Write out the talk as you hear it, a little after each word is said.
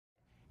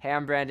Hey,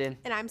 I'm Brandon.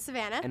 And I'm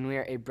Savannah. And we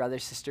are a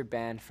brother-sister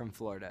band from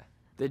Florida.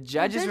 The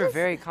judges were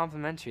very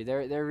complimentary.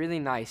 They're really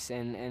nice,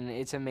 and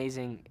it's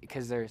amazing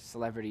because they're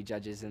celebrity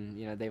judges,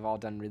 and they've all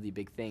done really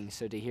big things.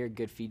 So to hear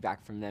good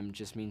feedback from them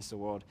just means the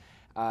world.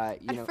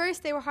 At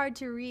first, they were hard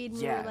to read.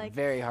 And yeah, we were like,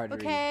 very hard to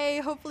read. Okay,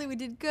 hopefully we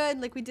did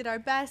good. Like we did our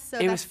best. So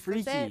it was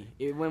freaky.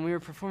 When we were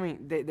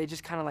performing, they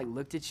just kind of like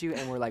looked at you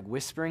and were like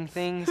whispering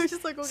things. We were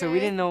just like, okay. So we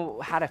didn't know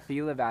how to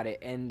feel about it,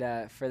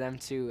 and for them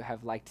to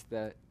have liked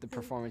the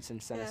performance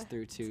and sent us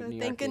through to New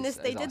York. Thank goodness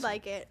they did awesome.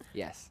 like it.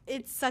 Yes.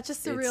 It's such a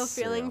surreal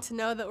feeling to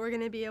know that we're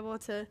gonna be able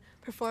to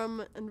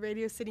perform in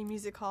Radio City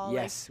Music Hall.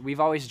 Yes, we've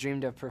always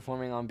dreamed of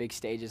performing on big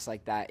stages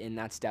like that, and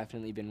that's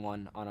definitely been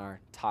one on our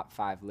top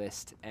 5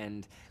 list,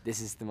 and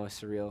this is the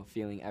most surreal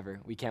feeling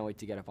ever. We can't wait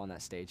to get up on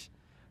that stage.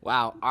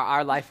 Wow,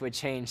 our life would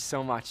change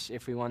so much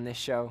if we won this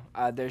show.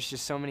 There's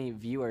just so many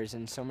viewers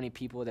and so many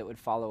people that would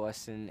follow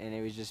us, and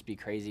it would just be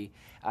crazy.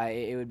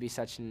 It would be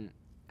such an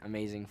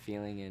amazing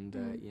feeling,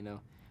 and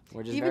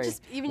we're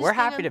just we're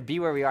happy to be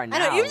where we are now. I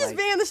know, even just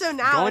being on the show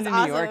now going is to New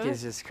awesome. York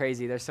is just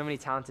crazy. There's so many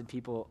talented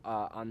people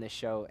on this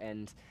show,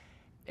 and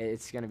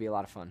it's going to be a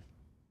lot of fun.